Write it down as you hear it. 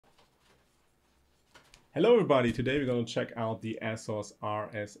Hello everybody, today we're going to check out the Assos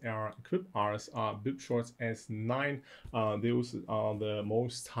RSR EQUIPE RSR Bib shorts S9. Those are the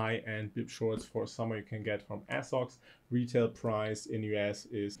most high-end bib shorts for summer you can get from Assos. Retail price in US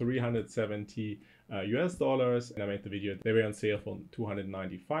is $370 US, and I made the video. They were on sale for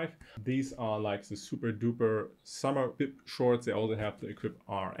 $295. These are like the super duper summer bib shorts. They also have the EQUIPE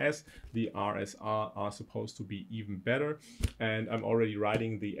RS. The RSR are supposed to be even better, and I'm already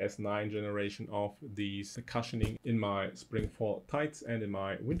riding the S9 generation of these cushioning in my spring fall tights and in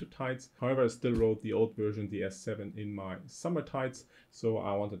my winter tights. However, I still rode the old version, the S7, in my summer tights, so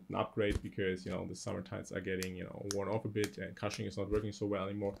I wanted an upgrade because the summer tights are getting worn off a bit and cushioning is not working so well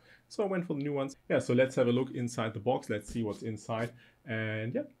anymore, so I went for the new ones. Yeah, so let's have a look inside the box. Let's see what's inside,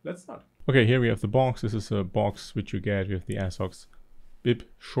 and yeah, let's start. Okay, here we have the box. This is a box which you get with the Assos bib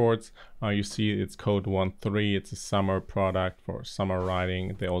shorts. You see it's code 13. It's a summer product for summer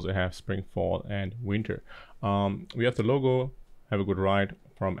riding. They also have spring, fall, and winter. We have the logo "Have a Good Ride"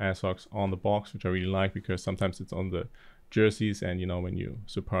 from Assos on the box, which I really like because sometimes it's on the jerseys, and when you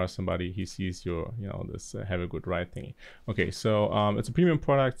surpass somebody, he sees your this "Have a Good Ride" thingy. Okay, so it's a premium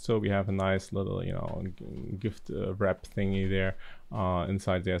product, so we have a nice little gift wrap thingy there.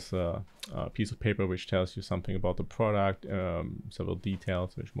 Inside there's a piece of paper which tells you something about the product, several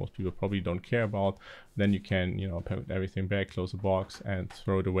details which most people probably don't care about. Then you can put everything back, close the box, and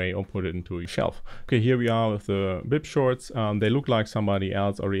throw it away or put it into a shelf. Okay, here we are with the bib shorts. They look like somebody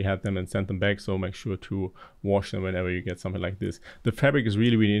else already had them and sent them back, so make sure to wash them whenever you get something like this. The fabric is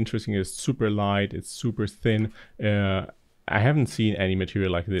really interesting. It's super light, it's super thin. I haven't seen any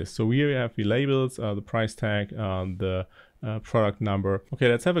material like this. So here we have the labels, the price tag, the product number. Okay,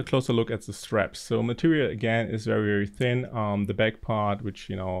 let's have a closer look at the straps. So material again is very thin. The back part, which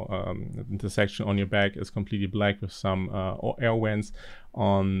the intersection on your back, is completely black with some air vents.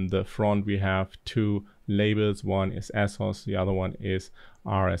 On the front we have two labels. One is Assos, the other one is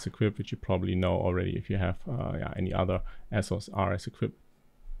RS EQUIPE, which you probably know already if you have any other Assos RS EQUIPE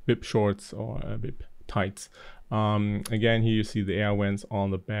bib shorts or bib tights. Again, here you see the air vents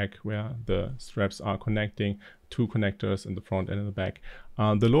on the back where the straps are connecting, two connectors in the front and in the back.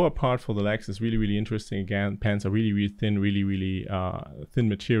 The lower part for the legs is really interesting. Again, pants are really thin, really thin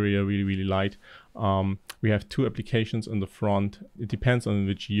material, really light. We have two applications on the front. It depends on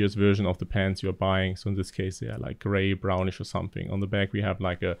which year's version of the pants you're buying. So in this case, they are like gray, brownish or something. On the back, we have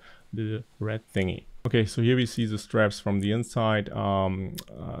like a little red thingy. Okay, so here we see the straps from the inside.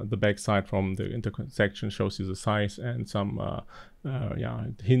 The back side from the intersection shows you the size and some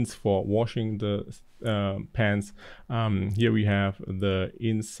hints for washing the pants. Here we have the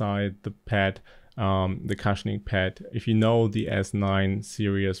inside, the pad, the cushioning pad. If you know the S9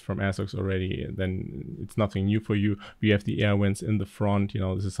 series from Assos already, then it's nothing new for you. We have the air vents in the front.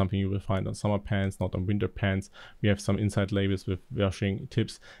 This is something you will find on summer pants, not on winter pants. We have some inside labels with washing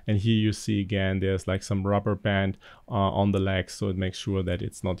tips, and here you see again there's like some rubber band on the legs, so it makes sure that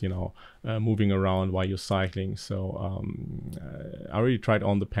it's not moving around while you're cycling. So I already tried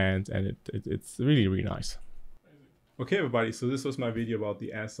on the pants, and it's really nice. Okay everybody, so this was my video about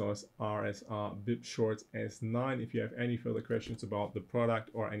the Assos RSR Bib Shorts S9. If you have any further questions about the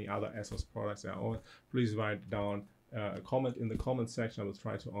product or any other Assos products at all, please write down a comment in the comment section. I will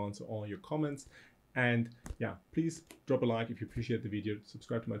try to answer all your comments. And yeah, please drop a like if you appreciate the video.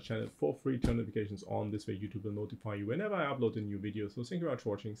 Subscribe to my channel for free, turn notifications on. This way YouTube will notify you whenever I upload a new video. So thank you very much for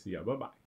watching. See ya, bye bye.